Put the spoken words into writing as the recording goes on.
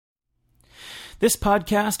This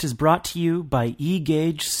podcast is brought to you by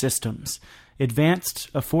eGauge Systems,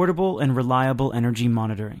 advanced, affordable, and reliable energy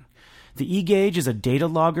monitoring. The eGauge is a data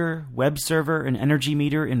logger, web server, and energy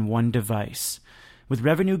meter in one device. With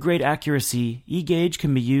revenue-grade accuracy, eGauge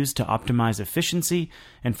can be used to optimize efficiency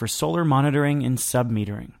and for solar monitoring and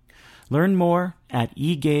sub-metering. Learn more at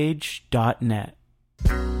egauge.net.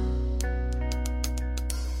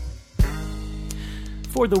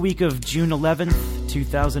 For the week of June 11th,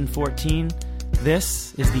 2014,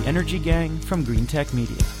 this is the Energy Gang from Green Tech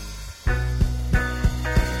Media.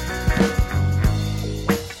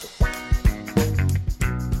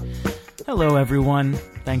 Hello, everyone.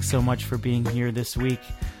 Thanks so much for being here this week.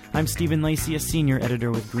 I'm Stephen Lacey, a senior editor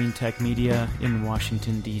with Green Tech Media in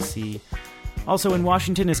Washington, D.C. Also in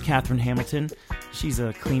Washington is Catherine Hamilton. She's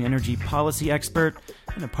a clean energy policy expert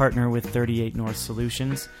and a partner with 38 North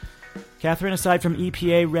Solutions. Catherine, aside from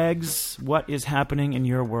EPA regs, what is happening in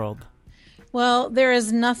your world? Well, there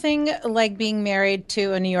is nothing like being married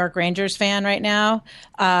to a New York Rangers fan right now.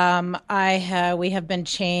 We have been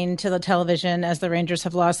chained to the television as the Rangers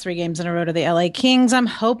have lost 3 games in a row to the LA Kings. I'm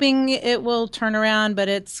hoping it will turn around, but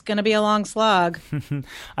it's going to be a long slog.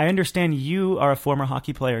 I understand you are a former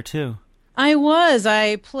hockey player, too. I was.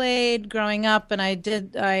 I played growing up, and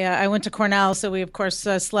I went to Cornell, so we, of course,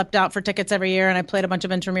 slept out for tickets every year, and I played a bunch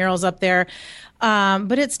of intramurals up there.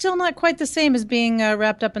 But it's still not quite the same as being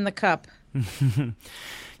wrapped up in the cup.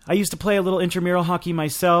 I used to play a little intramural hockey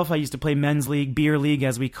myself. I used to play men's league, beer league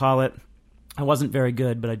as we call it. I wasn't very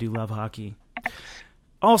good, but I do love hockey.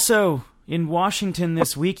 Also, in Washington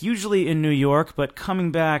this week, usually in New York, but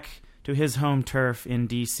coming back to his home turf in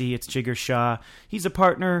D.C., it's Jigar Shah. He's a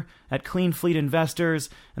partner at Clean Fleet Investors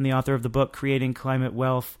and the author of the book Creating Climate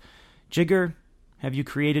Wealth. Jigar, have you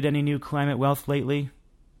created any new climate wealth lately?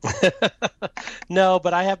 No,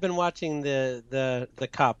 but I have been watching the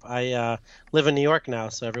Cup. I live in New York now,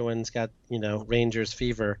 so everyone's got, Rangers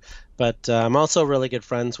fever. But I'm also really good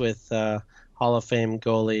friends with Hall of Fame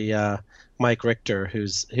goalie Mike Richter,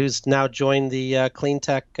 who's now joined the clean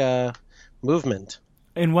tech movement.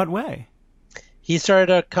 In what way? He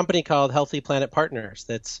started a company called Healthy Planet Partners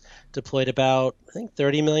that's deployed about, I think,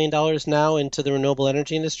 $30 million now into the renewable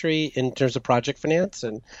energy industry in terms of project finance.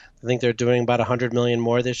 And I think they're doing about $100 million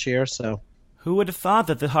more this year. So, who would have thought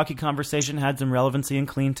that the hockey conversation had some relevancy in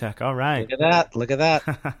clean tech? All right. Look at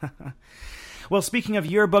that. Well, speaking of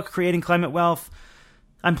your book, Creating Climate Wealth,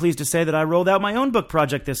 I'm pleased to say that I rolled out my own book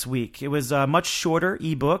project this week. It was a much shorter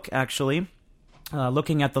ebook, actually,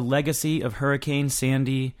 looking at the legacy of Hurricane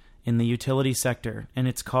Sandy in the utility sector, and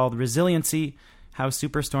it's called Resiliency: How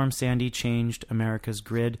Superstorm Sandy Changed America's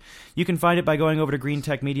Grid. You can find it by going over to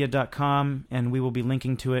greentechmedia.com, and we will be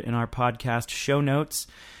linking to it in our podcast show notes.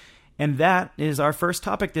 And that is our first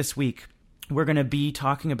topic this week. We're going to be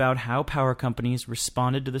talking about how power companies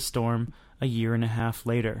responded to the storm a year and a half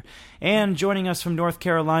later. And joining us from North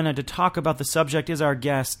Carolina to talk about the subject is our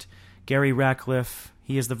guest, Gary Ratcliffe.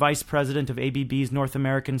 He is the vice president of ABB's North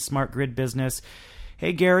American Smart Grid business.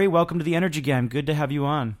 Hey, Gary, welcome to the Energy Gang. Good to have you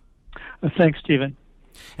on. Thanks, Stephen.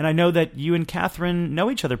 And I know that you and Catherine know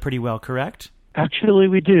each other pretty well, correct? Actually,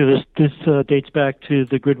 we do. This dates back to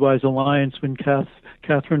the Gridwise Alliance when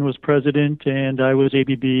Catherine was president and I was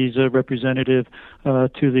ABB's representative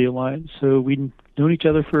to the alliance. So we've known each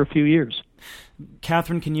other for a few years.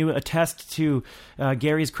 Catherine, can you attest to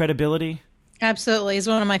Gary's credibility? Absolutely. He's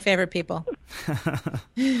one of my favorite people.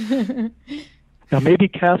 Now, maybe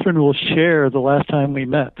Catherine will share the last time we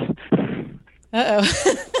met.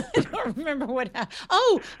 Uh-oh. I don't remember what happened.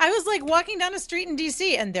 Oh, I was walking down a street in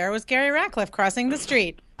D.C. and there was Gary Ratcliffe crossing the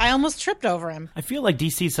street. I almost tripped over him. I feel like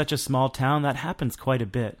D.C. is such a small town. That happens quite a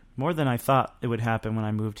bit, more than I thought it would happen when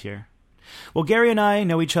I moved here. Well, Gary and I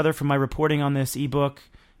know each other from my reporting on this ebook.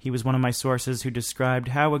 He was one of my sources who described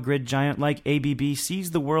how a grid giant like ABB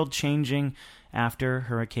sees the world changing after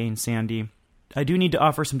Hurricane Sandy. I do need to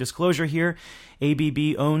offer some disclosure here.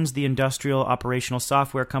 ABB owns the industrial operational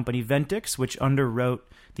software company Ventix, which underwrote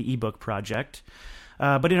the ebook project.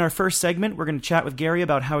 But in our first segment, we're going to chat with Gary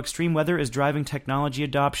about how extreme weather is driving technology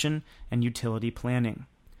adoption and utility planning.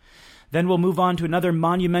 Then we'll move on to another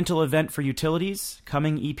monumental event for utilities,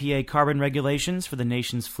 coming EPA carbon regulations for the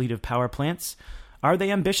nation's fleet of power plants. Are they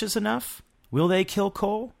ambitious enough? Will they kill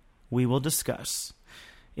coal? We will discuss.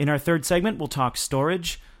 In our third segment, we'll talk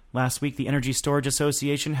storage. Last week, the Energy Storage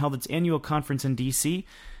Association held its annual conference in D.C.,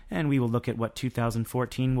 and we will look at what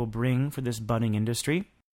 2014 will bring for this budding industry.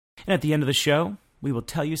 And at the end of the show, we will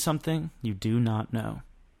tell you something you do not know.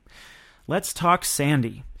 Let's talk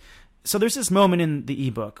Sandy. So there's this moment in the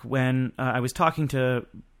ebook when I was talking to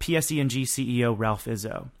PSE&G CEO Ralph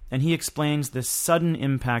Izzo, and he explains the sudden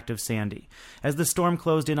impact of Sandy. As the storm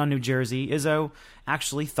closed in on New Jersey, Izzo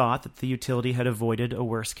actually thought that the utility had avoided a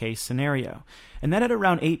worst-case scenario. And then at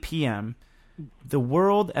around 8 p.m., the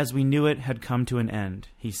world as we knew it had come to an end,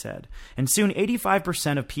 he said. And soon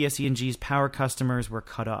 85% of PSE&G's power customers were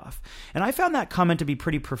cut off. And I found that comment to be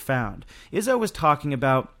pretty profound. Izzo was talking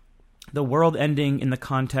about the world ending in the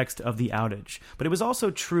context of the outage. But it was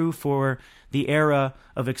also true for the era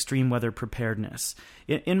of extreme weather preparedness.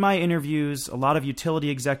 In my interviews, a lot of utility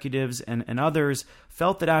executives and others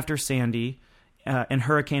felt that after Sandy and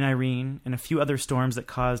Hurricane Irene and a few other storms that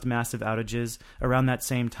caused massive outages around that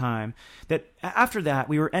same time, that after that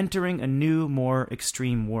we were entering a new, more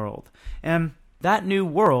extreme world. And that new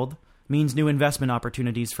world means new investment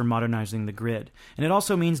opportunities for modernizing the grid. And it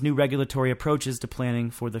also means new regulatory approaches to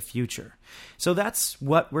planning for the future. So that's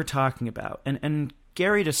what we're talking about. And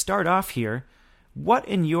Gary, to start off here, what,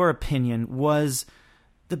 in your opinion, was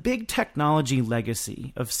the big technology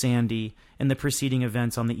legacy of Sandy and the preceding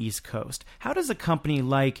events on the East Coast? How does a company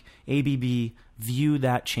like ABB view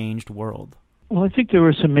that changed world? Well, I think there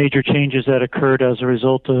were some major changes that occurred as a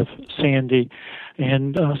result of Sandy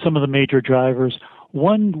and some of the major drivers.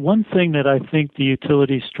 One thing that I think the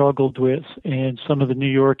utilities struggled with, and some of the New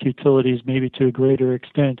York utilities maybe to a greater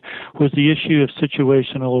extent, was the issue of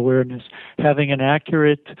situational awareness, having an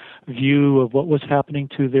accurate view of what was happening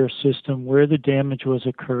to their system, where the damage was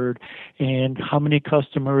occurred, and how many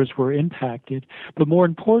customers were impacted. But more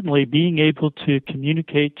importantly, being able to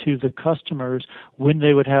communicate to the customers when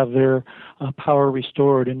they would have their power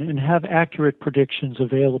restored and have accurate predictions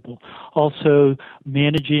available. Also,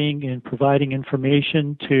 managing and providing information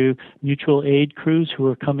to mutual aid crews who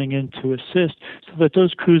are coming in to assist so that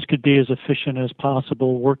those crews could be as efficient as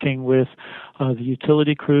possible, working with the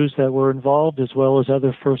utility crews that were involved as well as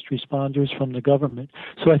other first responders from the government.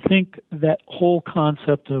 So I think that whole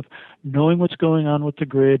concept of knowing what's going on with the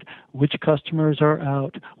grid, which customers are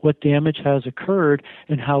out, what damage has occurred,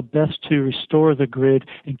 and how best to restore the grid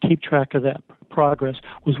and keep track of that progress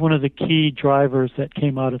was one of the key drivers that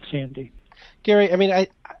came out of Sandy. Gary, I mean,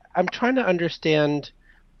 I'm trying to understand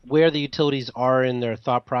where the utilities are in their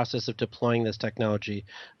thought process of deploying this technology.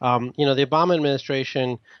 The Obama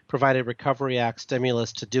administration provided Recovery Act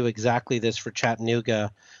stimulus to do exactly this for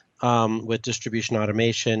Chattanooga with distribution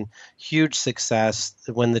automation. Huge success.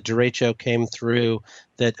 When the derecho came through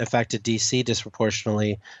that affected D.C.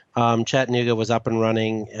 disproportionately, Chattanooga was up and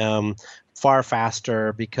running far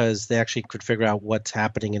faster because they actually could figure out what's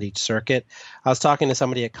happening at each circuit. I was talking to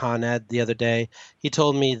somebody at Con Ed the other day. He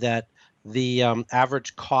told me that the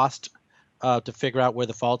average cost to figure out where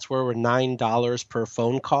the faults were $9 per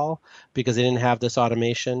phone call because they didn't have this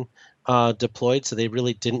automation deployed, so they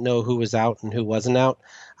really didn't know who was out and who wasn't out.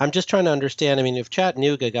 I'm just trying to understand, I mean, if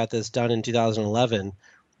Chattanooga got this done in 2011,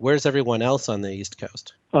 where's everyone else on the East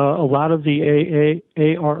Coast? A lot of the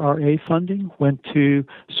ARRA funding went to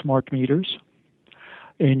smart meters,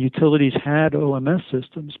 and utilities had OMS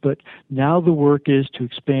systems, but now the work is to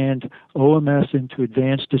expand OMS into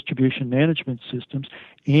advanced distribution management systems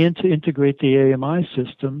and to integrate the AMI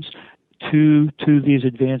systems to these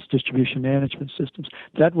advanced distribution management systems.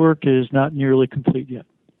 That work is not nearly complete yet.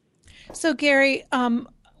 So, Gary,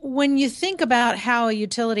 when you think about how a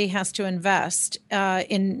utility has to invest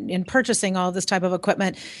in purchasing all this type of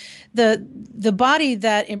equipment, the body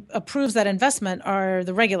that approves that investment are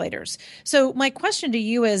the regulators. So my question to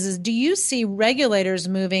you is do you see regulators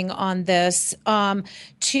moving on this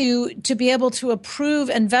to be able to approve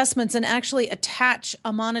investments and actually attach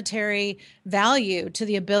a monetary value to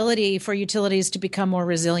the ability for utilities to become more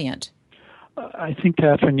resilient? I think,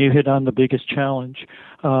 Catherine, you hit on the biggest challenge.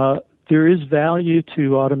 There is value to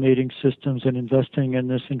automating systems and investing in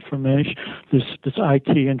this information, this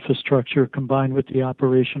IT infrastructure combined with the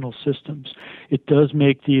operational systems. It does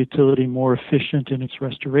make the utility more efficient in its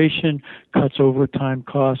restoration, cuts overtime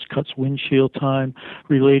costs, cuts windshield time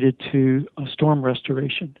related to storm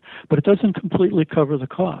restoration. But it doesn't completely cover the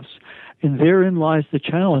costs. And therein lies the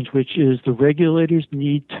challenge, which is the regulators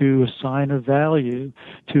need to assign a value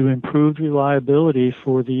to improved reliability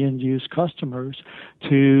for the end-use customers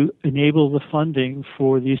to enable the funding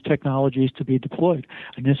for these technologies to be deployed.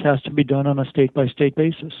 And this has to be done on a state-by-state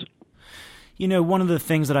basis. You know, one of the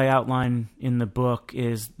things that I outline in the book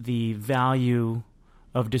is the value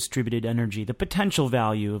of distributed energy, the potential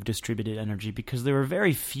value of distributed energy, because there are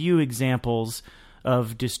very few examples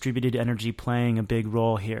of distributed energy playing a big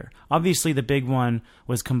role here. Obviously, the big one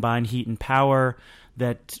was combined heat and power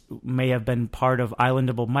that may have been part of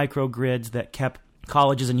islandable microgrids that kept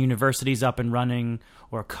colleges and universities up and running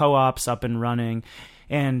or co-ops up and running.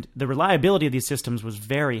 And the reliability of these systems was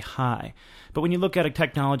very high. But when you look at a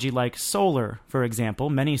technology like solar, for example,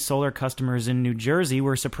 many solar customers in New Jersey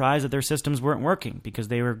were surprised that their systems weren't working because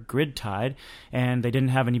they were grid tied and they didn't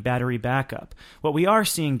have any battery backup. What we are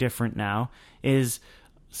seeing different now is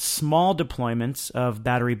small deployments of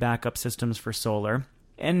battery backup systems for solar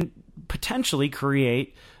and potentially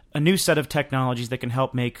create a new set of technologies that can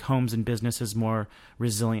help make homes and businesses more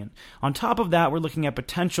resilient. On top of that, we're looking at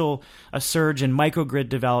a surge in microgrid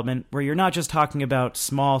development where you're not just talking about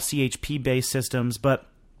small CHP-based systems, but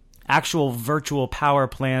actual virtual power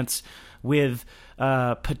plants with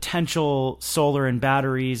potential solar and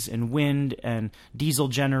batteries and wind and diesel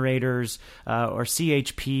generators or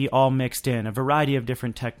CHP all mixed in, a variety of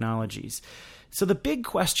different technologies. So the big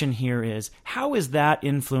question here is, how is that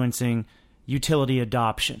influencing utility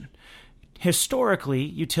adoption? Historically,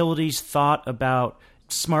 utilities thought about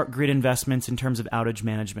smart grid investments in terms of outage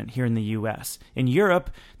management here in the U.S. In Europe,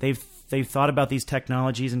 they've thought about these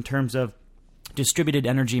technologies in terms of distributed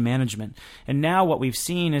energy management. And now what we've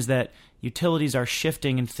seen is that utilities are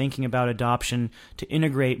shifting and thinking about adoption to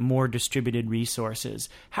integrate more distributed resources.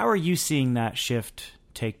 How are you seeing that shift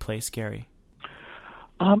take place, Gary?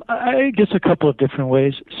 I guess a couple of different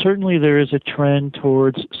ways. Certainly there is a trend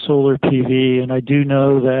towards solar PV, and I do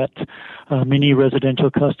know that many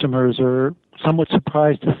residential customers are somewhat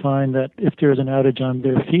surprised to find that if there's an outage on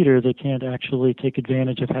their feeder, they can't actually take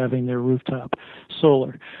advantage of having their rooftop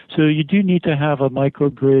solar. So you do need to have a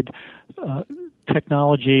microgrid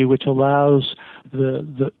technology which allows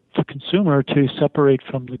the consumer to separate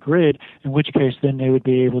from the grid, in which case then they would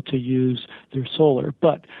be able to use their solar.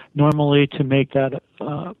 But normally to make that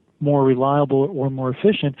more reliable or more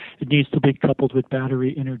efficient, it needs to be coupled with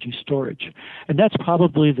battery energy storage. And that's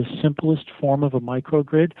probably the simplest form of a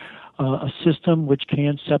microgrid, a system which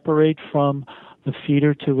can separate from the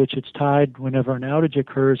feeder to which it's tied whenever an outage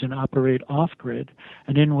occurs and operate off-grid.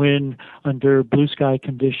 And then when under blue sky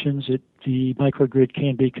conditions, the microgrid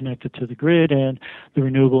can be connected to the grid and the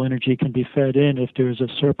renewable energy can be fed in if there's a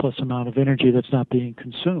surplus amount of energy that's not being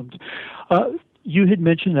consumed. You had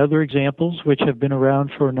mentioned other examples which have been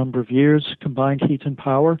around for a number of years, combined heat and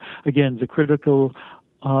power. Again, the critical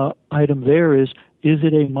item there is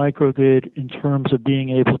it a microgrid in terms of being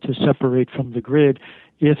able to separate from the grid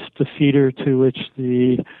if the feeder to which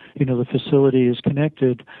the facility is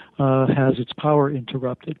connected has its power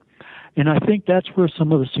interrupted? And I think that's where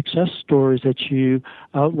some of the success stories that you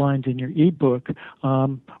outlined in your ebook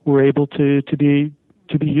were able to be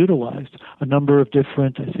utilized. A number of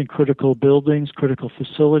different, I think, critical buildings, critical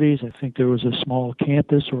facilities. I think there was a small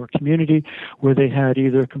campus or a community where they had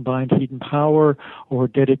either combined heat and power or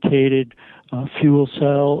dedicated fuel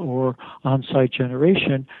cell or on-site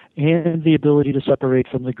generation, and the ability to separate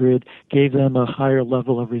from the grid gave them a higher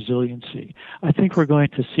level of resiliency. I think we're going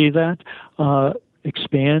to see that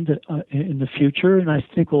expand in the future, and I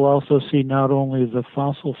think we'll also see not only the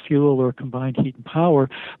fossil fuel or combined heat and power,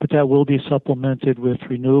 but that will be supplemented with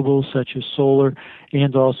renewables such as solar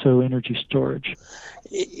and also energy storage.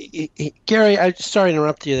 Gary, I'm sorry to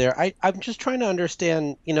interrupt you there. I'm just trying to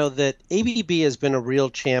understand, that ABB has been a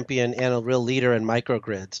real champion and a real leader in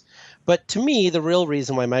microgrids. But to me, the real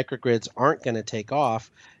reason why microgrids aren't going to take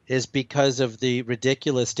off is because of the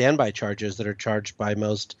ridiculous standby charges that are charged by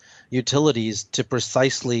most utilities to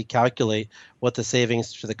precisely calculate what the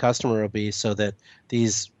savings to the customer will be so that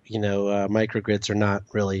these, microgrids are not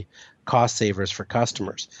really cost savers for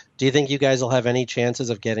customers. Do you think you guys will have any chances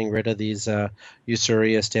of getting rid of these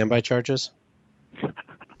usurious standby charges?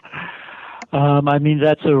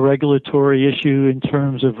 That's a regulatory issue in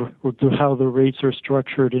terms of how the rates are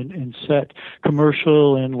structured and set.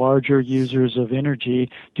 Commercial and larger users of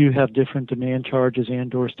energy do have different demand charges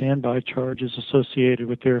and or standby charges associated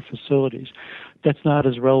with their facilities. That's not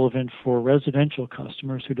as relevant for residential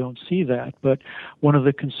customers who don't see that, but one of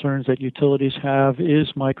the concerns that utilities have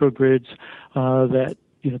is microgrids that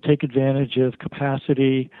take advantage of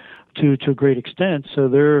capacity to a great extent. So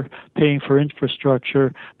they're paying for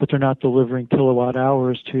infrastructure, but they're not delivering kilowatt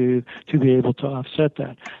hours to be able to offset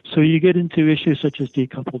that. So you get into issues such as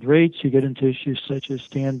decoupled rates. You get into issues such as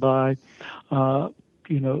standby,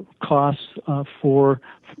 costs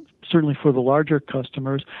certainly for the larger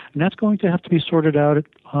customers, and that's going to have to be sorted out at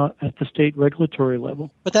the state regulatory level.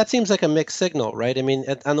 But that seems like a mixed signal, right?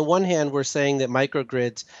 On the one hand, we're saying that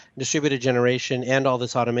microgrids, distributed generation, and all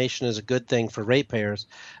this automation is a good thing for ratepayers.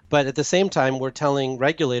 But at the same time, we're telling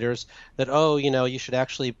regulators that, you should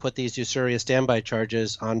actually put these usurious standby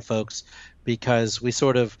charges on folks because we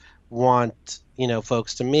sort of want,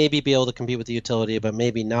 folks to maybe be able to compete with the utility, but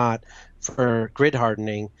maybe not for grid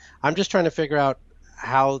hardening. I'm just trying to figure out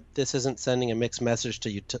how this isn't sending a mixed message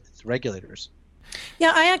to regulators.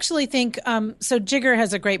 Yeah, I actually think so. Jigger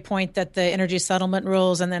has a great point that the energy settlement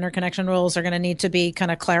rules and the interconnection rules are going to need to be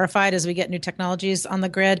kind of clarified as we get new technologies on the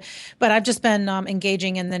grid. But I've just been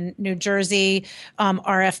engaging in the New Jersey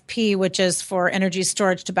RFP, which is for energy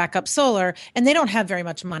storage to back up solar, and they don't have very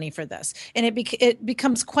much money for this. And it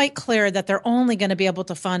becomes quite clear that they're only going to be able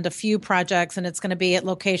to fund a few projects, and it's going to be at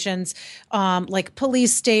locations like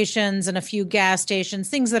police stations and a few gas stations,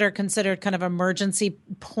 things that are considered kind of emergency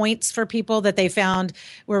points for people that they found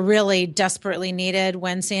were really desperately needed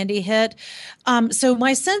when Sandy hit. So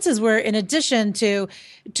my sense is we're, in addition to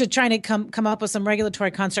trying to come up with some regulatory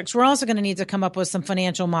constructs, we're also going to need to come up with some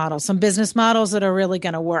financial models, some business models that are really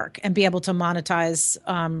going to work and be able to monetize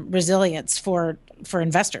resilience for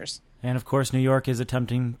investors. And of course, New York is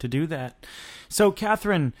attempting to do that. So,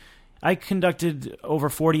 Catherine, I conducted over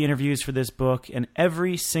 40 interviews for this book, and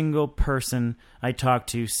every single person I talked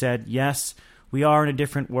to said, yes, we are in a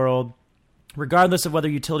different world. Regardless of whether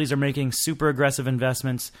utilities are making super aggressive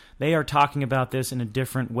investments, they are talking about this in a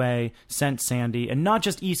different way since Sandy, and not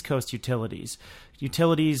just East Coast utilities.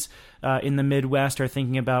 Utilities in the Midwest are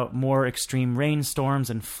thinking about more extreme rainstorms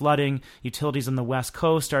and flooding. Utilities on the West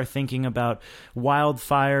Coast are thinking about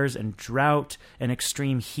wildfires and drought and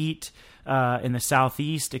extreme heat. In the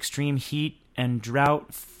Southeast, extreme heat and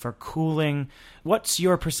drought for cooling. What's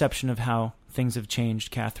your perception of how things have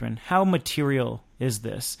changed, Catherine? How material is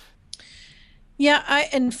this? Yeah,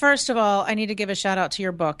 and first of all, I need to give a shout out to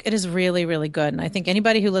your book. It is really, really good. And I think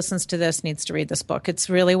anybody who listens to this needs to read this book. It's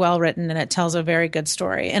really well written and it tells a very good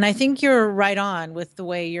story. And I think you're right on with the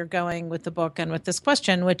way you're going with the book and with this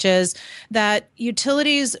question, which is that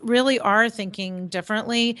utilities really are thinking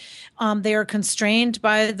differently. They are constrained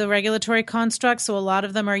by the regulatory construct. So a lot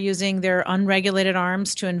of them are using their unregulated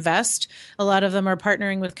arms to invest. A lot of them are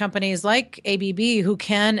partnering with companies like ABB who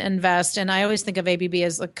can invest. And I always think of ABB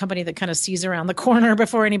as a company that kind of sees around the corner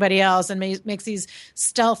before anybody else and makes these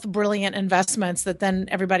stealth, brilliant investments that then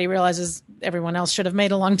everybody realizes everyone else should have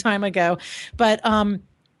made a long time ago. But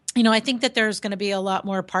I think that there's going to be a lot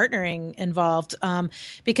more partnering involved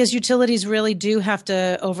because utilities really do have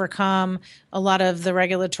to overcome a lot of the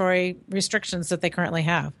regulatory restrictions that they currently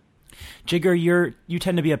have. Jigger, you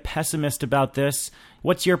tend to be a pessimist about this.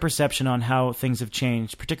 What's your perception on how things have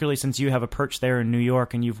changed, particularly since you have a perch there in New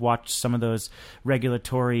York and you've watched some of those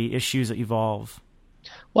regulatory issues evolve?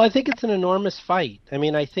 Well, I think it's an enormous fight. I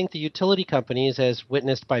mean, I think the utility companies, as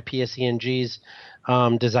witnessed by PSE&G's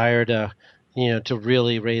desire to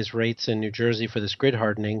really raise rates in New Jersey for this grid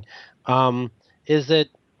hardening, is that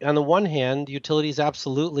on the one hand, utilities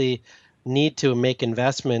absolutely need to make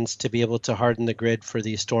investments to be able to harden the grid for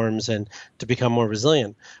these storms and to become more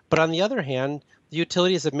resilient. But on the other hand, the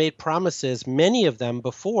utilities have made promises, many of them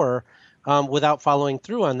before, without following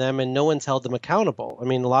through on them, and no one's held them accountable. I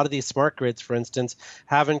mean, a lot of these smart grids, for instance,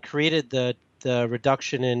 haven't created the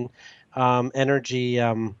reduction in energy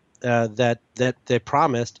that they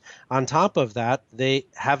promised. On top of that, they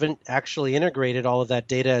haven't actually integrated all of that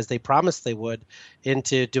data as they promised they would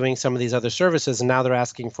into doing some of these other services. And now they're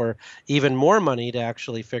asking for even more money to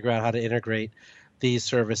actually figure out how to integrate these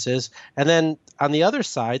services. And then on the other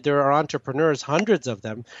side, there are entrepreneurs, hundreds of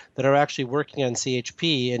them, that are actually working on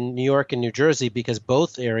CHP in New York and New Jersey because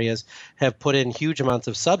both areas have put in huge amounts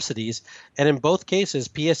of subsidies. And in both cases,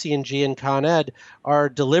 PSE&G and Con Ed are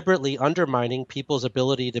deliberately undermining people's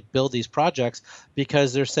ability to build these projects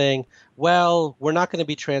because they're saying, well, we're not going to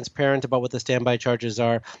be transparent about what the standby charges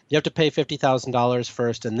are. You have to pay $50,000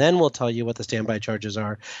 first, and then we'll tell you what the standby charges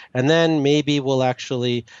are. And then maybe we'll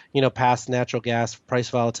actually, pass natural gas price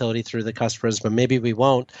volatility through the customers, but maybe we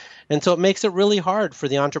won't. And so it makes it really hard for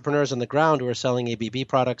the entrepreneurs on the ground who are selling ABB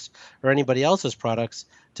products or anybody else's products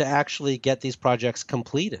to actually get these projects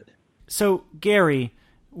completed. So, Gary,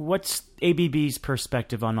 what's ABB's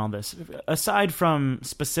perspective on all this? Aside from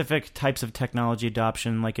specific types of technology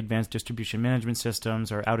adoption like advanced distribution management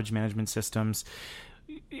systems or outage management systems,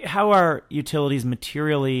 how are utilities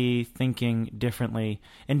materially thinking differently?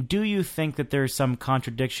 And do you think that there's some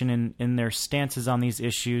contradiction in their stances on these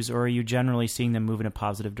issues, or are you generally seeing them move in a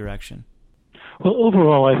positive direction? Well,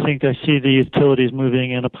 overall, I think I see the utilities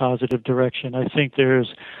moving in a positive direction. I think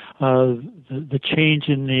there's The change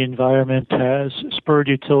in the environment has spurred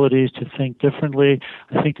utilities to think differently.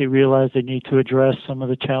 I think they realize they need to address some of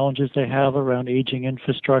the challenges they have around aging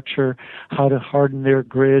infrastructure, how to harden their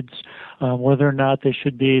grids, whether or not they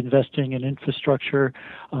should be investing in infrastructure,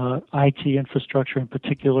 IT infrastructure in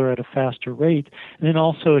particular, at a faster rate, and then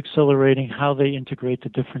also accelerating how they integrate the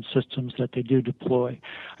different systems that they do deploy.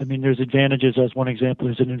 I mean, there's advantages, as one example,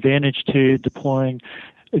 there's an advantage to deploying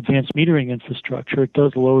advanced metering infrastructure. It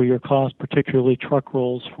does lower your cost, particularly truck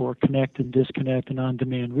rolls for connect and disconnect and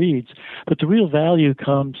on-demand reads. But the real value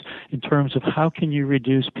comes in terms of how can you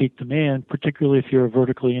reduce peak demand, particularly if you're a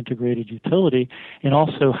vertically integrated utility, and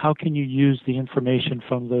also how can you use the information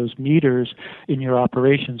from those meters in your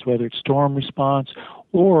operations, whether it's storm response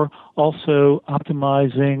or also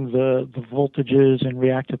optimizing the voltages and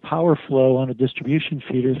reactive power flow on a distribution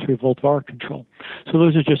feeder through volt-var control. So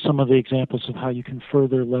those are just some of the examples of how you can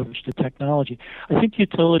further leverage the technology. I think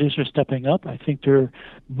utilities are stepping up. I think they're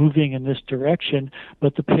moving in this direction,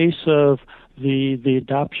 but the pace of the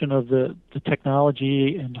adoption of the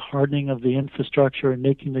technology and hardening of the infrastructure and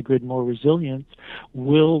making the grid more resilient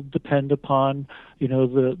will depend upon,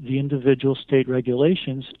 the individual state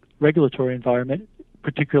regulatory environment,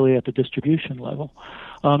 particularly at the distribution level.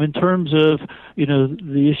 In terms of,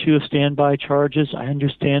 the issue of standby charges, I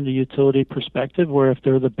understand the utility perspective where if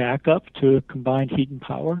they're the backup to combined heat and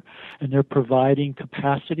power and they're providing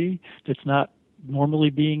capacity that's not normally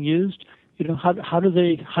being used, how do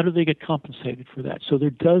they get compensated for that? So there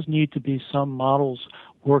does need to be some models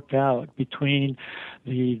worked out between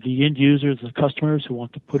the end users, the customers who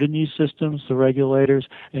want to put in these systems, the regulators,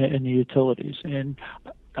 and the utilities. And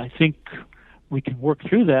I think we can work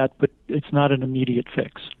through that, but it's not an immediate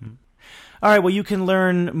fix. All right, well, you can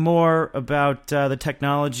learn more about the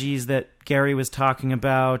technologies that Gary was talking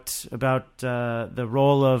about the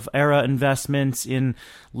role of ERA investments in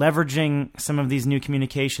leveraging some of these new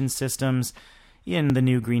communication systems in the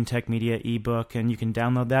new Green Tech Media ebook, and you can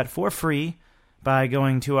download that for free by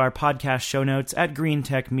going to our podcast show notes at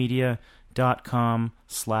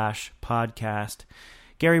greentechmedia.com/podcast.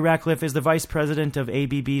 Gary Ratcliffe is the Vice President of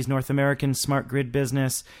ABB's North American Smart Grid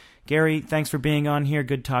business. Gary, thanks for being on here.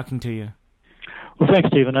 Good talking to you. Well, thanks,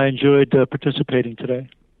 Stephen. I enjoyed participating today.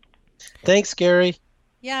 Thanks, Gary.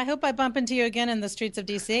 Yeah, I hope I bump into you again in the streets of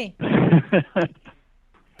D.C.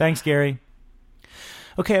 Thanks, Gary.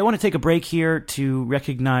 Okay, I want to take a break here to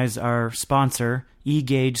recognize our sponsor,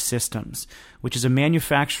 eGauge Systems, which is a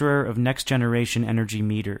manufacturer of next-generation energy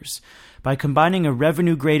meters. By combining a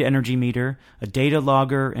revenue-grade energy meter, a data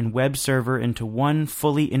logger, and web server into one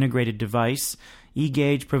fully integrated device,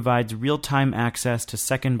 eGauge provides real-time access to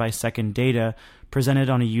second-by-second data presented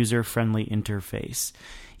on a user-friendly interface.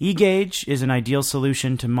 eGauge is an ideal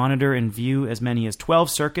solution to monitor and view as many as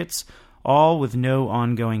 12 circuits, all with no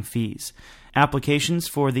ongoing fees. Applications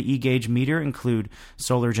for the eGauge meter include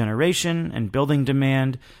solar generation and building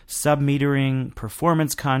demand, sub-metering,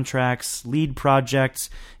 performance contracts, lead projects,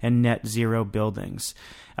 and net zero buildings.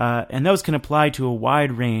 And those can apply to a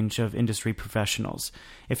wide range of industry professionals.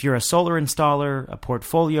 If you're a solar installer, a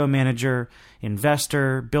portfolio manager,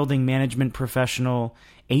 investor, building management professional,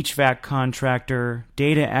 HVAC contractor,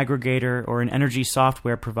 data aggregator, or an energy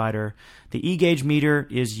software provider, the eGauge meter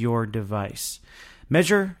is your device.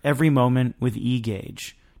 Measure every moment with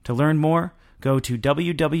eGauge. To learn more, go to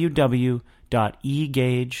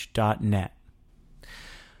www.egauge.net.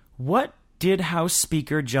 What did House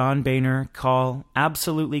Speaker John Boehner call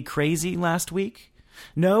absolutely crazy last week?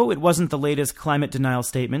 No, it wasn't the latest climate denial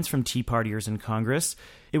statements from Tea Partiers in Congress.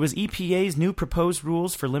 It was EPA's new proposed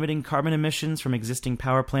rules for limiting carbon emissions from existing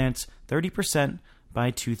power plants 30% by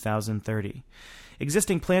 2030.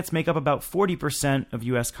 Existing plants make up about 40% of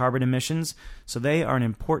U.S. carbon emissions, so they are an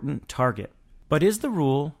important target. But is the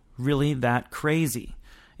rule really that crazy?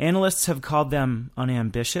 Analysts have called them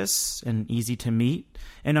unambitious and easy to meet.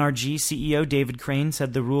 NRG CEO David Crane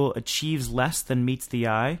said the rule achieves less than meets the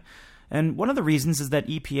eye. And one of the reasons is that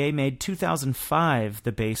EPA made 2005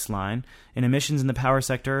 the baseline, and emissions in the power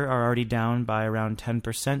sector are already down by around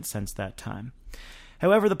 10% since that time.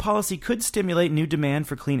 However, the policy could stimulate new demand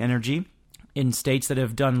for clean energy in states that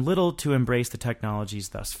have done little to embrace the technologies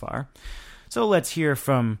thus far. So let's hear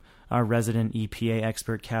from our resident EPA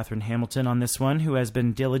expert, Catherine Hamilton, on this one, who has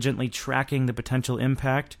been diligently tracking the potential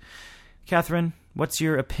impact. Catherine, what's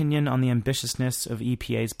your opinion on the ambitiousness of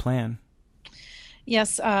EPA's plan?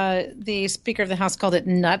 Yes, the Speaker of the House called it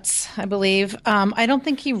nuts, I believe. I don't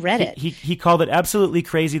think he read it. He called it absolutely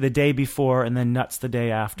crazy the day before and then nuts the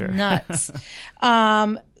day after. Nuts.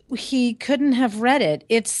 He couldn't have read it.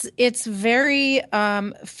 It's very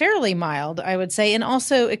fairly mild, I would say, and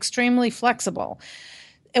also extremely flexible.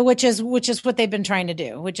 which is what they've been trying to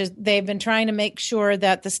do, which is they've been trying to make sure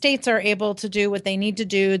that the states are able to do what they need to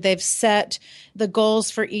do. They've set the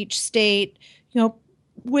goals for each state,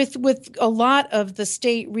 with a lot of the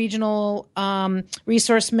state regional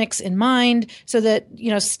resource mix in mind, so that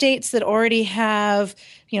states that already have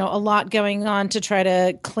a lot going on to try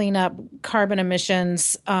to clean up carbon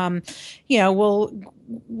emissions,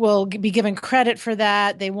 will be given credit for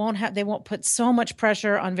that. They won't put so much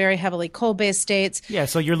pressure on very heavily coal-based states. Yeah,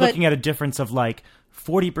 so you're looking at a difference of like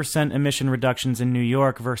 40% emission reductions in New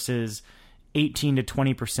York versus 18 to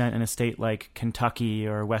 20% in a state like Kentucky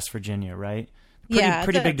or West Virginia, right?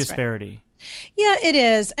 Pretty big disparity. Right. Yeah, it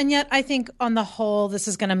is. And yet I think on the whole, this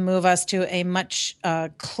is going to move us to a much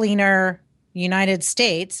cleaner United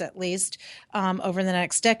States, at least, over the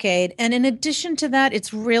next decade. And in addition to that,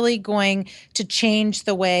 it's really going to change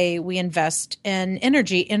the way we invest in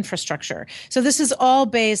energy infrastructure. So this is all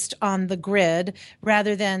based on the grid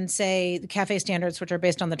rather than, say, the CAFE standards, which are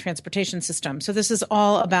based on the transportation system. So this is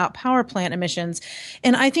all about power plant emissions.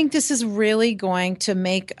 And I think this is really going to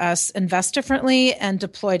make us invest differently and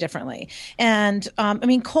deploy differently. And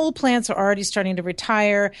coal plants are already starting to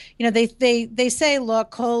retire. They say,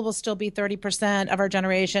 look, coal will still be 30% of our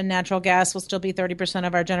generation. Natural gas will still be 30%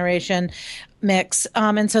 of our generation mix.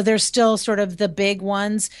 And so there's still sort of the big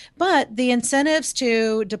ones. But the incentives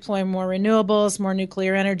to deploy more renewables, more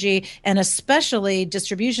nuclear energy, and especially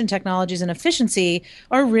distribution technologies and efficiency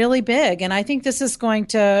are really big. And I think this is going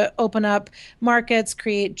to open up markets,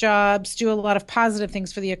 create jobs, do a lot of positive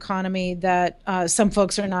things for the economy that some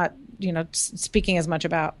folks are not, speaking as much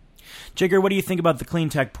about. Jigger, what do you think about the clean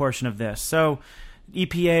tech portion of this? So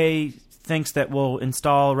EPA thinks that we'll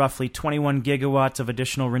install roughly 21 gigawatts of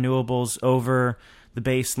additional renewables over the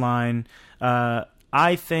baseline.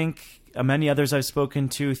 I think many others I've spoken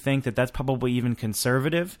to think that that's probably even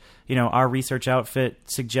conservative. Our research outfit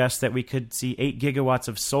suggests that we could see 8 gigawatts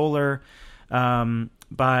of solar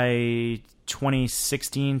by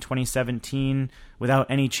 2016, 2017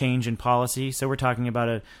 without any change in policy. So we're talking about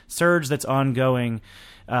a surge that's ongoing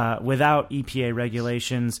without EPA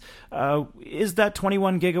regulations. Is that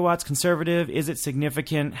 21 gigawatts conservative? Is it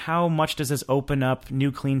significant? How much does this open up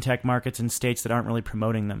new clean tech markets in states that aren't really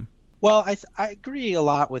promoting them? Well, I agree a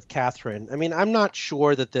lot with Catherine. I mean, I'm not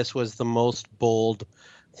sure that this was the most bold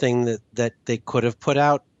thing that they could have put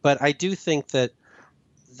out, but I do think that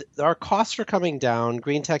our costs are coming down.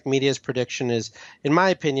 Green Tech Media's prediction is, in my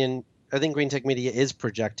opinion, I think Green Tech Media is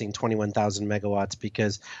projecting 21,000 megawatts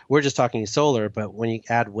because we're just talking solar, but when you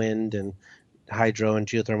add wind and hydro and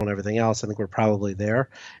geothermal and everything else, I think we're probably there.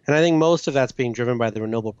 And I think most of that's being driven by the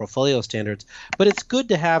renewable portfolio standards. But it's good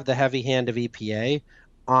to have the heavy hand of EPA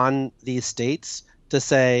on these states to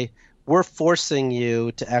say, we're forcing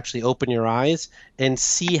you to actually open your eyes and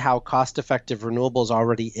see how cost-effective renewables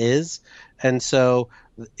already is. And so,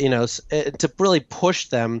 to really push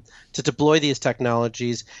them to deploy these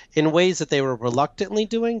technologies in ways that they were reluctantly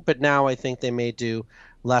doing, but now I think they may do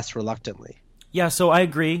less reluctantly. Yeah, so I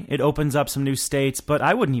agree. It opens up some new states, but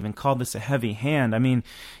I wouldn't even call this a heavy hand. I mean,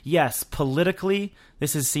 yes, politically,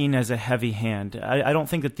 this is seen as a heavy hand. I don't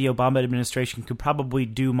think that the Obama administration could probably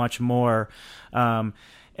do much more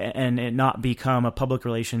and it not become a public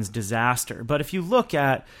relations disaster. But if you look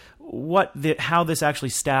at how this actually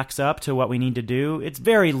stacks up to what we need to do, it's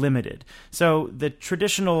very limited. So the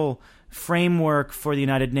traditional framework for the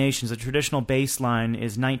United Nations, the traditional baseline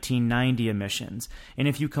is 1990 emissions. And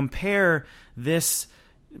if you compare this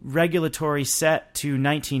regulatory set to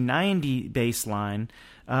 1990 baseline,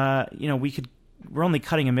 we're only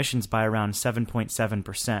cutting emissions by around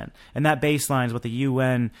 7.7%. And that baseline is what the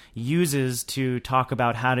UN uses to talk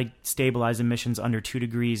about how to stabilize emissions under 2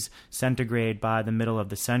 degrees centigrade by the middle of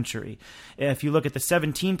the century. If you look at the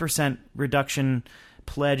 17% reduction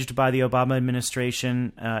pledged by the Obama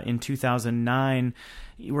administration in 2009,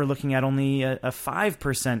 we're looking at only a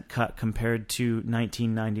 5% cut compared to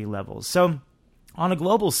 1990 levels. So on a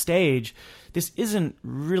global stage, this isn't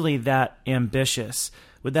really that ambitious.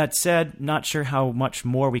 With that said, not sure how much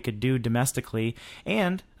more we could do domestically,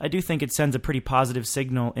 and I do think it sends a pretty positive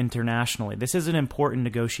signal internationally. This is an important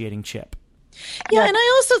negotiating chip. Yeah, and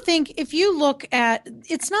I also think if you look at,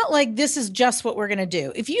 it's not like this is just what we're going to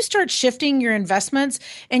do. If you start shifting your investments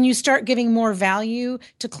and you start giving more value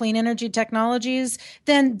to clean energy technologies,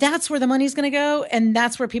 then that's where the money's going to go, and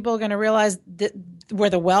that's where people are going to realize that where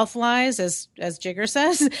the wealth lies, as Jigger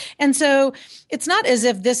says. And so it's not as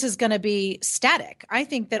if this is going to be static. I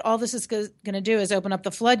think that all this is going to do is open up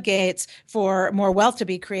the floodgates for more wealth to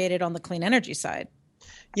be created on the clean energy side.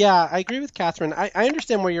 Yeah, I agree with Catherine. I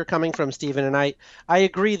understand where you're coming from, Stephen, and I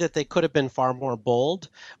agree that they could have been far more bold.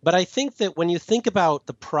 But I think that when you think about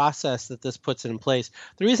the process that this puts in place,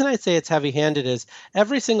 the reason I say it's heavy-handed is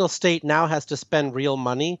every single state now has to spend real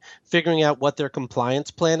money figuring out what their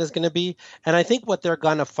compliance plan is going to be. And I think what they're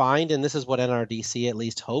going to find, and this is what NRDC at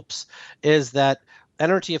least hopes, is that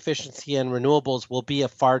energy efficiency and renewables will be a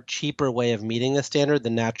far cheaper way of meeting the standard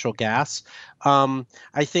than natural gas.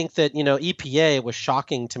 I think that, EPA was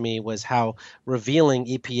shocking to me was how revealing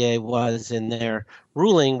EPA was in their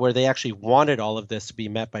ruling where they actually wanted all of this to be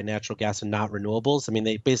met by natural gas and not renewables. I mean,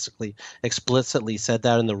 they basically explicitly said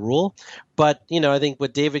that in the rule. But, I think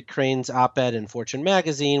with David Crane's op-ed in Fortune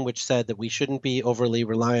magazine, which said that we shouldn't be overly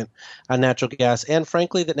reliant on natural gas, and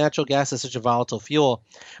frankly, that natural gas is such a volatile fuel,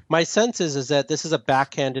 my sense is that this is a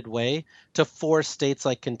backhanded way to force states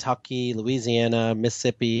like Kentucky, Louisiana,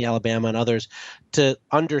 Mississippi, Alabama, and others to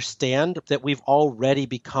understand that we've already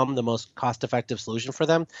become the most cost-effective solution for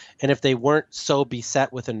them. And if they weren't so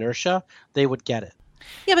beset with inertia, they would get it.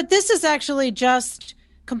 Yeah, but this is actually just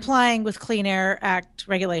complying with Clean Air Act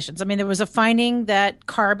regulations. I mean, there was a finding that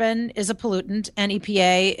carbon is a pollutant, and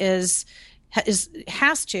EPA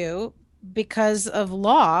has to, because of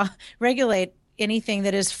law, regulate anything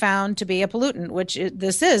that is found to be a pollutant, which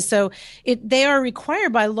this is. So they are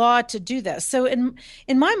required by law to do this. So in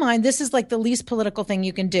my mind, this is like the least political thing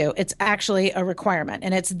you can do. It's actually a requirement,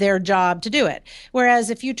 and it's their job to do it. Whereas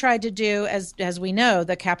if you tried to do, as we know,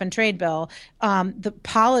 the cap and trade bill, the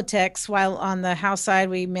politics, while on the House side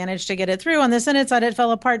we managed to get it through, on the Senate side it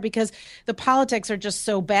fell apart because the politics are just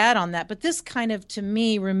so bad on that. But this kind of, to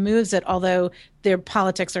me, removes it, although their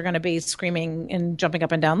politics are going to be screaming and jumping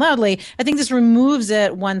up and down loudly. I think this removes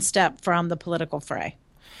it one step from the political fray.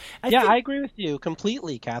 I agree with you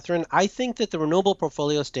completely, Catherine. I think that the renewable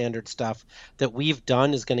portfolio standard stuff that we've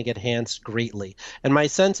done is going to get enhanced greatly. And my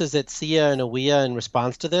sense is that SEIA and AWEA, in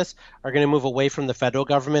response to this, are going to move away from the federal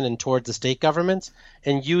government and towards the state governments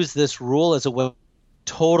and use this rule as a way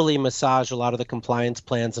totally massage a lot of the compliance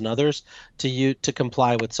plans and others to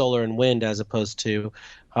comply with solar and wind as opposed to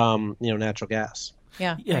natural gas.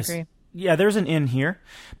 Yeah, yes. I agree. Yeah, there's an in here,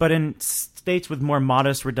 but in states with more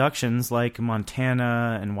modest reductions like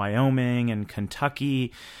Montana and Wyoming and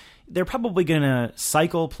Kentucky, they're probably going to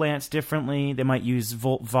cycle plants differently. They might use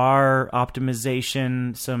volt-var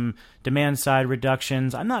optimization, some demand-side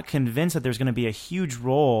reductions. I'm not convinced that there's going to be a huge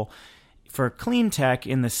role for clean tech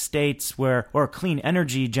in the states or clean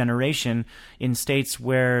energy generation in states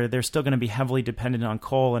where they're still going to be heavily dependent on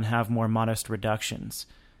coal and have more modest reductions.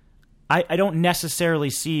 I don't necessarily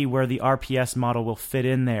see where the RPS model will fit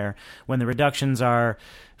in there when the reductions are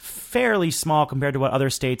fairly small compared to what other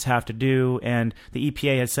states have to do, and the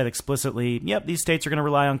EPA has said explicitly, yep, these states are going to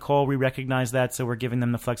rely on coal. We recognize that, so we're giving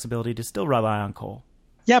them the flexibility to still rely on coal.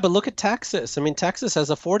 Yeah, but look at Texas. I mean, Texas has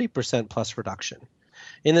a 40% plus reduction.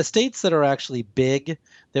 In the states that are actually big,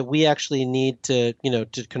 that we actually need to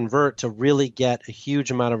convert to really get a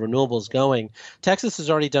huge amount of renewables going, Texas has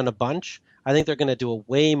already done a bunch. I think they're going to do a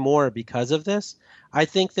way more because of this. I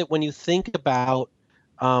think that when you think about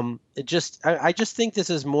I just think this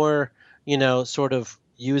is more, sort of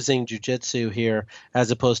using jujitsu here as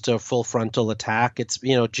opposed to a full frontal attack. It's,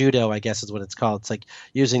 judo, I guess is what it's called. It's like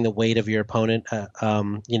using the weight of your opponent,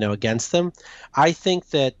 against them. I think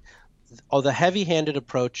that the heavy-handed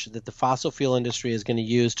approach that the fossil fuel industry is going to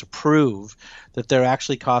use to prove that they're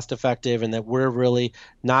actually cost-effective and that we're really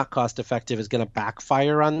not cost-effective is going to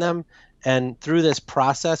backfire on them. And through this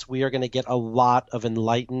process, we are going to get a lot of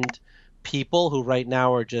enlightened people who right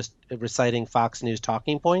now are just reciting Fox News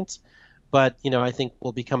talking points. But, I think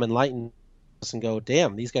we'll become enlightened and go,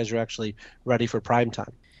 damn, these guys are actually ready for prime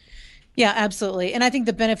time. Yeah, absolutely. And I think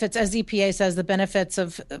the benefits, as EPA says, the benefits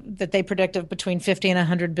that they predict of between $50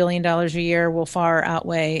 and $100 billion a year will far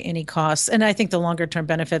outweigh any costs. And I think the longer term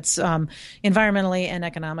benefits environmentally and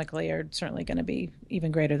economically are certainly going to be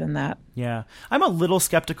even greater than that. Yeah. I'm a little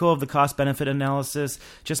skeptical of the cost benefit analysis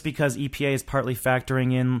just because EPA is partly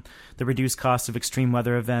factoring in the reduced cost of extreme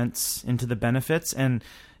weather events into the benefits. And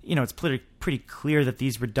it's pretty clear that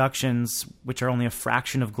these reductions, which are only a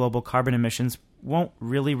fraction of global carbon emissions, won't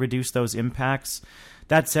really reduce those impacts.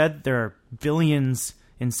 That said, there are billions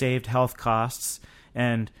in saved health costs,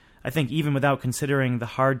 and I think even without considering the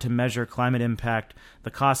hard-to-measure climate impact, the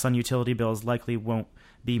costs on utility bills likely won't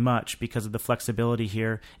be much because of the flexibility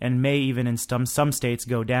here, and may even in some states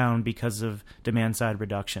go down because of demand-side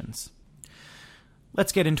reductions.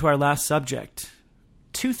 Let's get into our last subject.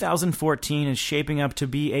 2014 is shaping up to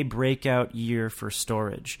be a breakout year for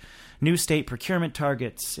storage. New state procurement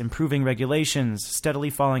targets, improving regulations, steadily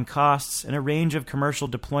falling costs, and a range of commercial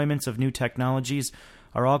deployments of new technologies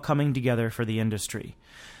are all coming together for the industry.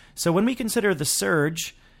 So when we consider the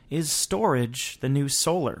surge, is storage the new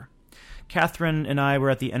solar? Catherine and I were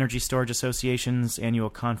at the Energy Storage Association's annual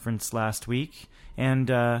conference last week, and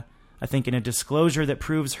I think in a disclosure that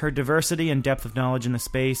proves her diversity and depth of knowledge in the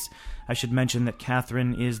space, I should mention that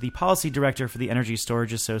Catherine is the policy director for the Energy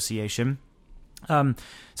Storage Association.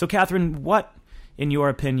 So Catherine, what, in your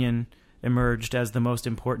opinion, emerged as the most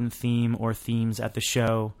important theme or themes at the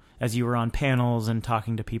show as you were on panels and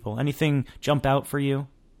talking to people? Anything jump out for you?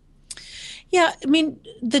 Yeah, I mean,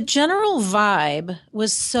 the general vibe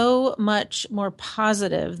was so much more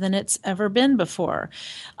positive than it's ever been before.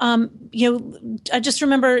 I just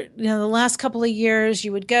remember, the last couple of years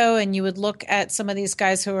you would go and you would look at some of these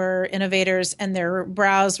guys who are innovators and their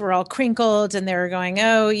brows were all crinkled and they were going,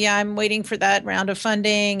 oh, yeah, I'm waiting for that round of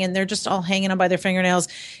funding. And they're just all hanging on by their fingernails.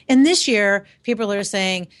 And this year, people are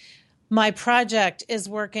saying, my project is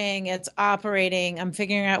working, it's operating, I'm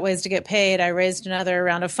figuring out ways to get paid, I raised another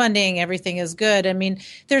round of funding, everything is good. I mean,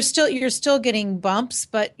 you're still getting bumps,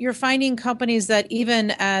 but you're finding companies that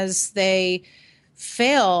even as they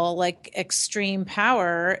fail, like Extreme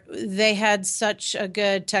Power, they had such a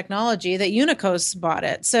good technology that Unicos bought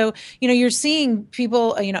it. So, you're seeing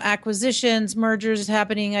people, acquisitions, mergers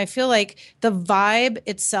happening. I feel like the vibe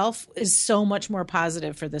itself is so much more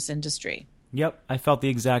positive for this industry. Yep, I felt the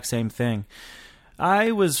exact same thing.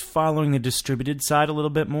 I was following the distributed side a little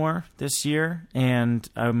bit more this year, and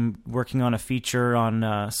I'm working on a feature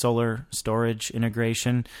on solar storage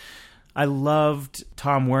integration. I loved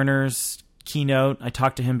Tom Werner's keynote. I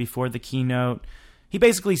talked to him before the keynote. He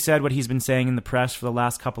basically said what he's been saying in the press for the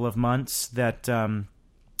last couple of months, that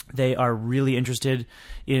they are really interested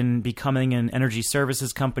in becoming an energy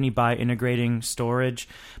services company by integrating storage.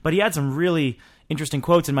 But he had some really interesting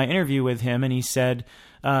quotes in my interview with him, and he said,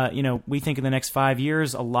 we think in the next 5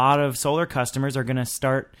 years, a lot of solar customers are going to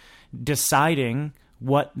start deciding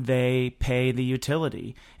what they pay the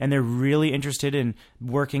utility. And they're really interested in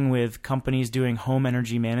working with companies doing home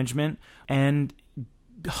energy management and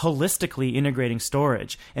holistically integrating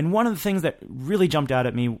storage. And one of the things that really jumped out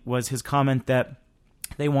at me was his comment that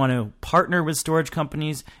they want to partner with storage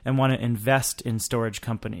companies and want to invest in storage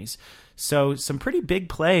companies. So some pretty big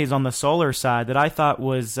plays on the solar side that I thought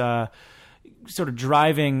was sort of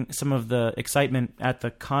driving some of the excitement at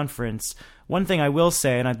the conference. One thing I will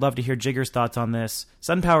say, and I'd love to hear Jigger's thoughts on this,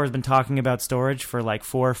 SunPower has been talking about storage for like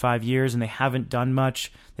 4 or 5 years, and they haven't done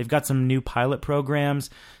much. They've got some new pilot programs.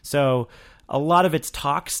 So a lot of it's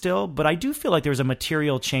talk still, but I do feel like there's a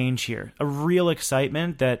material change here, a real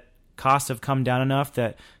excitement that costs have come down enough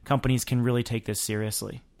that companies can really take this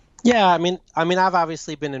seriously. Yeah, I mean, I've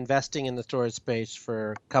obviously been investing in the storage space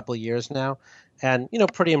for a couple of years now, and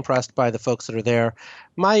pretty impressed by the folks that are there.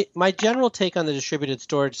 My general take on the distributed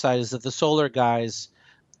storage side is that the solar guys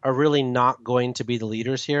are really not going to be the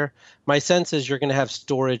leaders here. My sense is you're going to have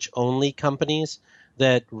storage only companies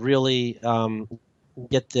that really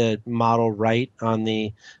get the model right on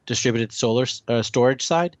the distributed solar storage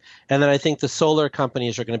side. And then I think the solar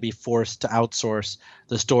companies are going to be forced to outsource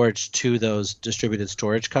the storage to those distributed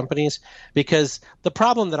storage companies, because the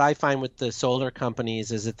problem that I find with the solar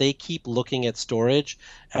companies is that they keep looking at storage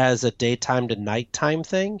as a daytime to nighttime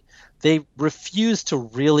thing. They refuse to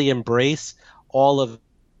really embrace all of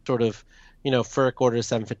sort of, FERC Order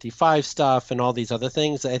 755 stuff and all these other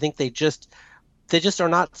things. I think they just are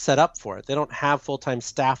not set up for it. They don't have full-time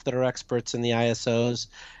staff that are experts in the ISOs.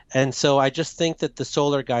 And so I just think that the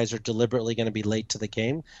solar guys are deliberately going to be late to the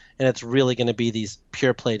game, and it's really going to be these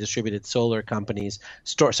pure play distributed solar companies,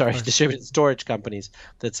 distributed storage companies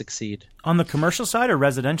that succeed. On the commercial side or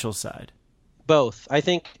residential side? Both. I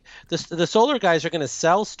think the solar guys are going to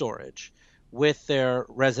sell storage with their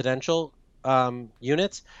residential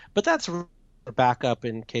units, but that's backup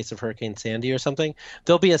in case of Hurricane Sandy or something.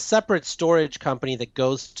 There'll be a separate storage company that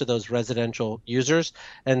goes to those residential users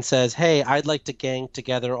and says, hey, I'd like to gang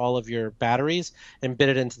together all of your batteries and bid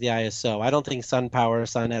it into the ISO. I don't think SunPower,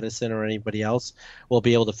 SunEdison, or anybody else will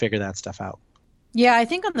be able to figure that stuff out. Yeah, I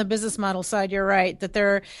think on the business model side, you're right that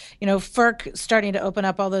they're, FERC starting to open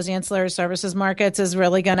up all those ancillary services markets is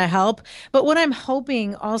really going to help. But what I'm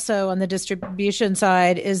hoping also on the distribution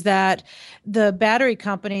side is that the battery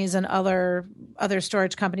companies and other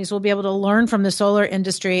storage companies will be able to learn from the solar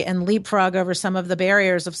industry and leapfrog over some of the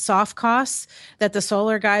barriers of soft costs that the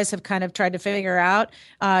solar guys have kind of tried to figure out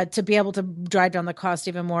to be able to drive down the cost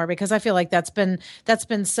even more, because I feel like that's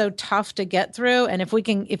been so tough to get through. And if we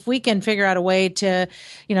can figure out a way to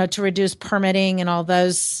reduce permitting and all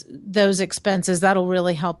those expenses, that'll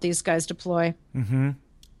really help these guys deploy. Mm-hmm.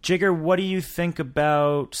 Jigger, what do you think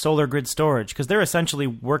about solar grid storage? Because they're essentially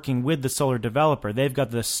working with the solar developer. They've got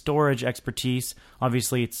the storage expertise.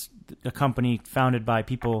 Obviously, it's a company founded by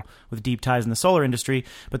people with deep ties in the solar industry,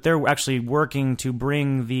 but they're actually working to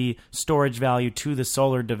bring the storage value to the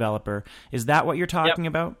solar developer. Is that what you're talking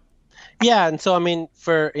about? Yeah, and so, I mean,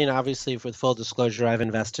 obviously, for full disclosure, I've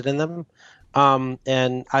invested in them,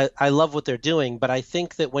 and I love what they're doing, but I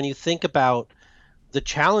think that when you think about the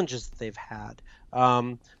challenges that they've had,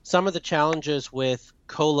 some of the challenges with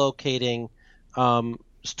co-locating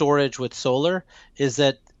storage with solar is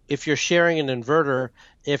that if you're sharing an inverter,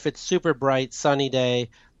 if it's super bright, sunny day,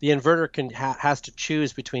 the inverter has to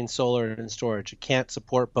choose between solar and storage. It can't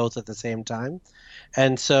support both at the same time.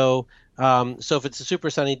 And so if it's a super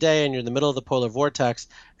sunny day and you're in the middle of the polar vortex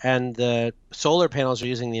and the solar panels are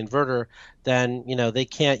using the inverter, then they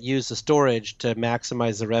can't use the storage to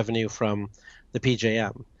maximize the revenue from the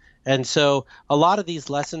PJM. And so a lot of these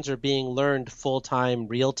lessons are being learned full-time,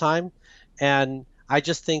 real-time. And I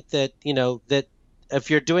just think that, that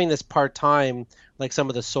if you're doing this part-time, like some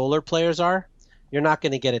of the solar players are, you're not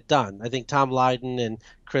going to get it done. I think Tom Lydon and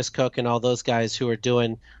Chris Cook and all those guys who are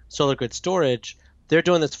doing solar grid storage, they're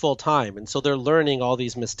doing this full-time. And so they're learning all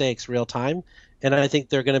these mistakes real-time. And I think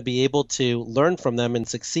they're going to be able to learn from them and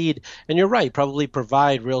succeed. And you're right, probably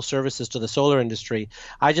provide real services to the solar industry.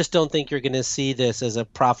 I just don't think you're going to see this as a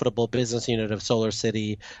profitable business unit of Solar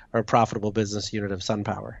City or a profitable business unit of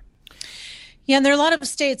SunPower. Yeah, and there are a lot of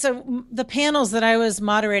states. The panels that I was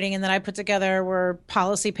moderating and that I put together were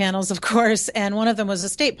policy panels, of course, and one of them was a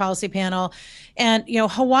state policy panel. And,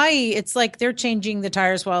 Hawaii, it's like they're changing the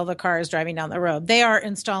tires while the car is driving down the road. They are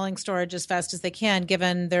installing storage as fast as they can,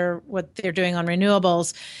 given what they're doing on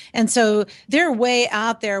renewables. And so they're way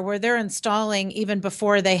out there where they're installing even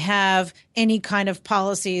before they have any kind of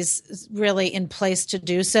policies really in place to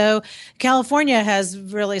do so. California has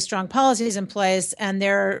really strong policies in place, and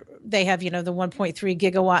they have, the 1.3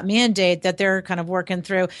 gigawatt mandate that they're kind of working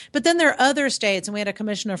through. But then there are other states, and we had a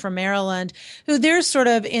commissioner from Maryland who they're sort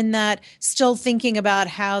of in that still thinking about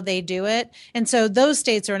how they do it. And so those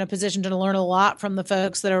states are in a position to learn a lot from the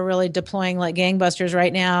folks that are really deploying like gangbusters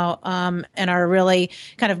right now, and are really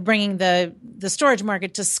kind of bringing the storage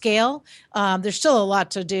market to scale. There's still a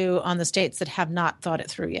lot to do on the states that have not thought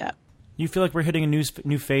it through yet. You feel like we're hitting a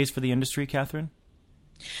new phase for the industry, Catherine?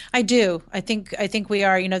 I do. I think we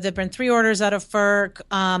are. There've been 3 orders out of FERC.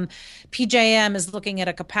 PJM is looking at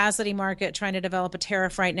a capacity market, trying to develop a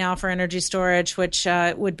tariff right now for energy storage, which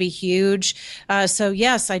would be huge. So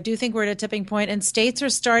yes, I do think we're at a tipping point, and states are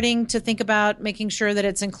starting to think about making sure that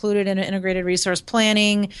it's included in integrated resource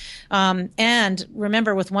planning. And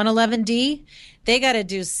remember, with 111D, they got to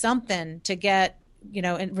do something to get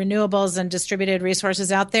renewables and distributed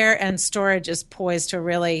resources out there, and storage is poised to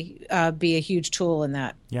really be a huge tool in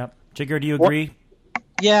that. Yep. Jigger, do you agree?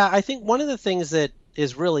 Yeah, I think one of the things that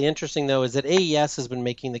is really interesting, though, is that AES has been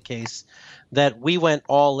making the case that we went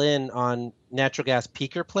all in on natural gas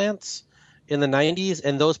peaker plants in the 90s,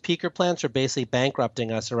 and those peaker plants are basically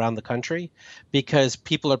bankrupting us around the country because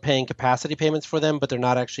people are paying capacity payments for them, but they're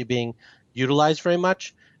not actually being utilized very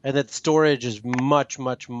much. And that storage is much,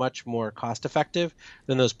 much, much more cost effective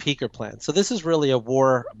than those peaker plants. So this is really a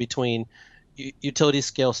war between utility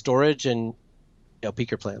scale storage and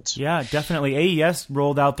peaker plants. Yeah, definitely. AES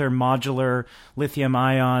rolled out their modular lithium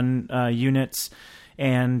ion units,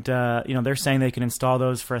 and they're saying they can install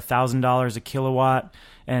those for $1,000 a kilowatt,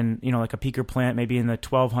 and like a peaker plant maybe in the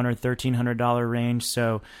 $1,200, $1,300 range.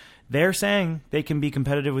 So they're saying they can be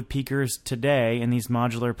competitive with peakers today in these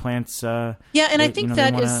modular plants. I think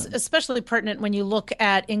that is especially pertinent when you look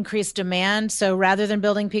at increased demand. So rather than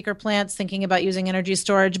building peaker plants, thinking about using energy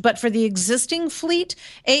storage. But for the existing fleet,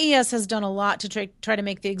 AES has done a lot to try to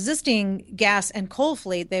make the existing gas and coal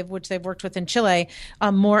fleet, which they've worked with in Chile,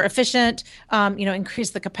 more efficient,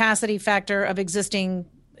 increase the capacity factor of existing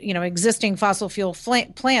fossil fuel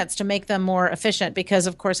plants to make them more efficient, because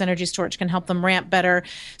of course energy storage can help them ramp better.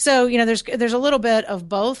 So there's a little bit of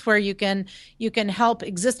both where you can help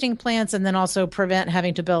existing plants and then also prevent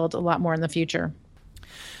having to build a lot more in the future.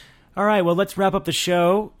 All right, well, let's wrap up the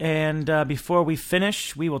show, and before we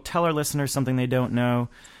finish, we will tell our listeners something they don't know.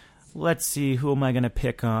 Let's see, who am I going to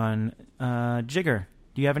pick on? Jigger,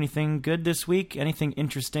 do you have anything good this week? Anything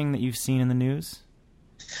interesting that you've seen in the news?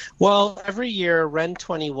 Well, every year, REN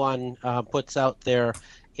 21 puts out their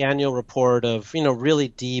annual report of, really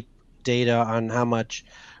deep data on how much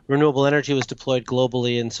renewable energy was deployed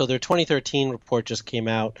globally. And so their 2013 report just came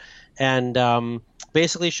out and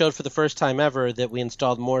basically showed for the first time ever that we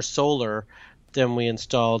installed more solar than we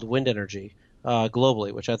installed wind energy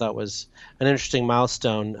globally, which I thought was an interesting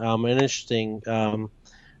milestone, an interesting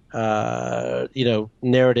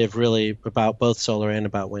narrative really about both solar and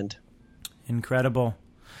about wind. Incredible.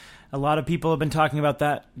 A lot of people have been talking about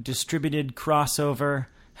that distributed crossover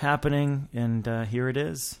happening, and here it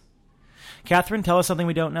is. Catherine, tell us something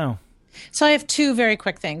we don't know. So I have two very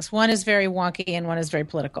quick things. One is very wonky and one is very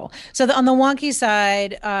political. So on the wonky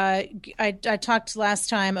side, I talked last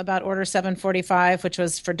time about Order 745, which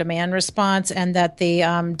was for demand response, and that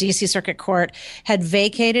the D.C. Circuit Court had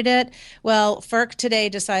vacated it. Well, FERC today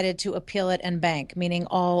decided to appeal it en banc, meaning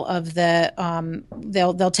all of the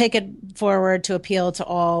they'll take it forward to appeal to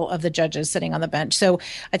all of the judges sitting on the bench. So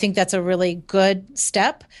I think that's a really good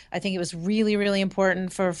step. I think it was really, really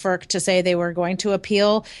important for FERC to say they were going to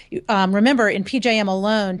appeal. Remember, in PJM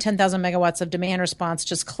alone, 10,000 megawatts of demand response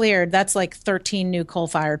just cleared. That's like 13 new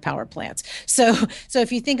coal-fired power plants. So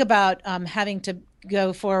if you think about having to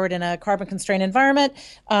go forward in a carbon-constrained environment,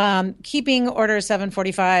 keeping Order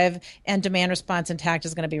 745 and demand response intact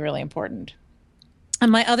is going to be really important.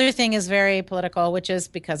 And my other thing is very political, which is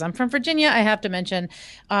because I'm from Virginia, I have to mention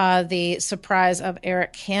the surprise of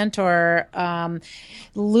Eric Cantor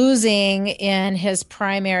losing in his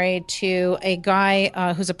primary to a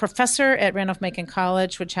guy who's a professor at Randolph-Macon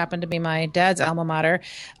College, which happened to be my dad's alma mater.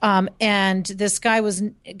 And this guy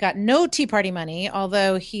got no Tea Party money,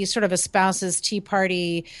 although he sort of espouses Tea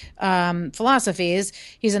Party philosophies.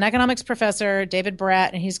 He's an economics professor, David Bratt,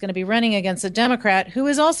 and he's going to be running against a Democrat who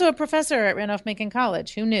is also a professor at Randolph-Macon College.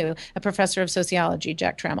 Who knew? A professor of sociology,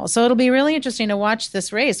 Jack Trammell. So it'll be really interesting to watch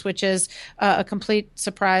this race, which is a complete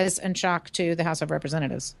surprise and shock to the House of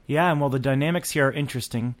Representatives. Yeah, and well, the dynamics here are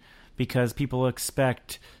interesting because people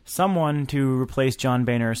expect someone to replace John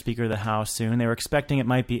Boehner as Speaker of the House soon. They were expecting it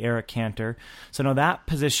might be Eric Cantor. So now that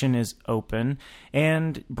position is open.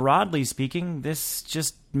 And broadly speaking, this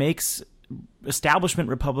just makes establishment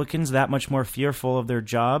Republicans that much more fearful of their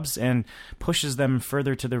jobs and pushes them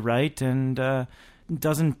further to the right and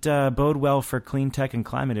doesn't bode well for clean tech and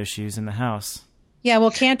climate issues in the House. Yeah,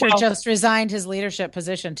 well, Cantor just resigned his leadership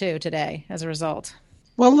position, too, today as a result.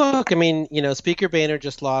 Well, look, I mean, Speaker Boehner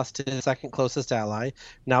just lost his second closest ally.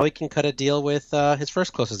 Now he can cut a deal with his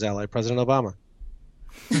first closest ally, President Obama.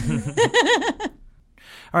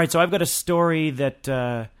 All right, so I've got a story that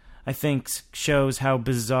I think shows how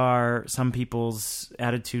bizarre some people's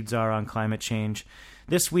attitudes are on climate change.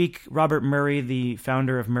 This week, Robert Murray, the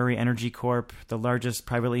founder of Murray Energy Corp., the largest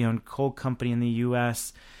privately owned coal company in the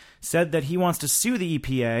U.S., said that he wants to sue the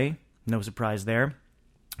EPA, no surprise there,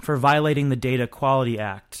 for violating the Data Quality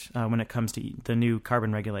Act when it comes to the new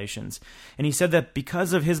carbon regulations. And he said that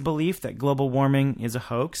because of his belief that global warming is a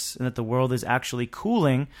hoax and that the world is actually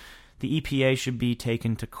cooling, the EPA should be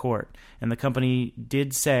taken to court. And the company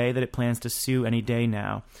did say that it plans to sue any day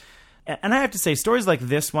now. And I have to say, stories like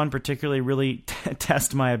this one particularly really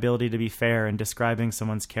test my ability to be fair in describing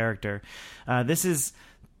someone's character. This is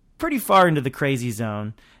pretty far into the crazy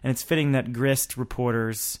zone, and it's fitting that grist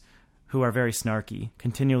reporters, who are very snarky,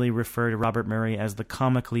 continually refer to Robert Murray as the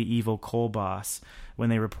comically evil coal boss when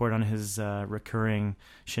they report on his recurring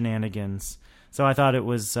shenanigans. So I thought it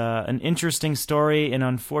was an interesting story, and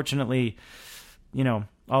unfortunately,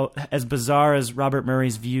 as bizarre as Robert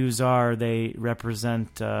Murray's views are, they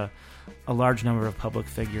represent a large number of public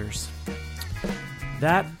figures.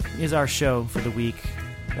 That is our show for the week.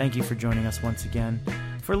 Thank you for joining us once again.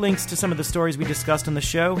 For links to some of the stories we discussed on the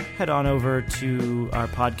show, head on over to our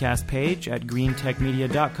podcast page at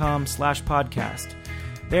greentechmedia.com/podcast.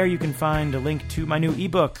 There you can find a link to my new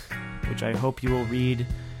ebook, which I hope you will read.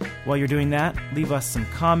 While you're doing that, leave us some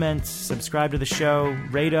comments, subscribe to the show,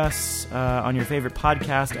 rate us on your favorite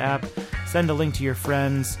podcast app, send a link to your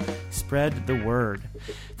friends, spread the word.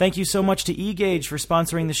 Thank you so much to eGauge for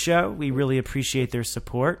sponsoring the show. We really appreciate their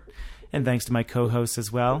support. And thanks to my co-hosts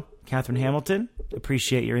as well. Catherine Hamilton,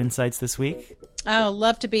 appreciate your insights this week. Oh,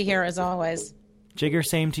 love to be here as always. Jigger,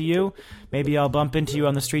 same to you. Maybe I'll bump into you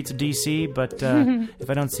on the streets of D.C., but if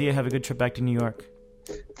I don't see you, have a good trip back to New York.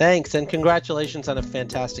 Thanks, and congratulations on a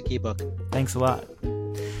fantastic ebook. Thanks a lot.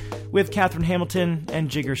 With Catherine Hamilton and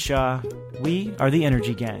Jigger Shah, we are the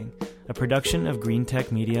Energy Gang, a production of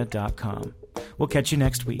greentechmedia.com. We'll catch you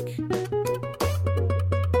next week.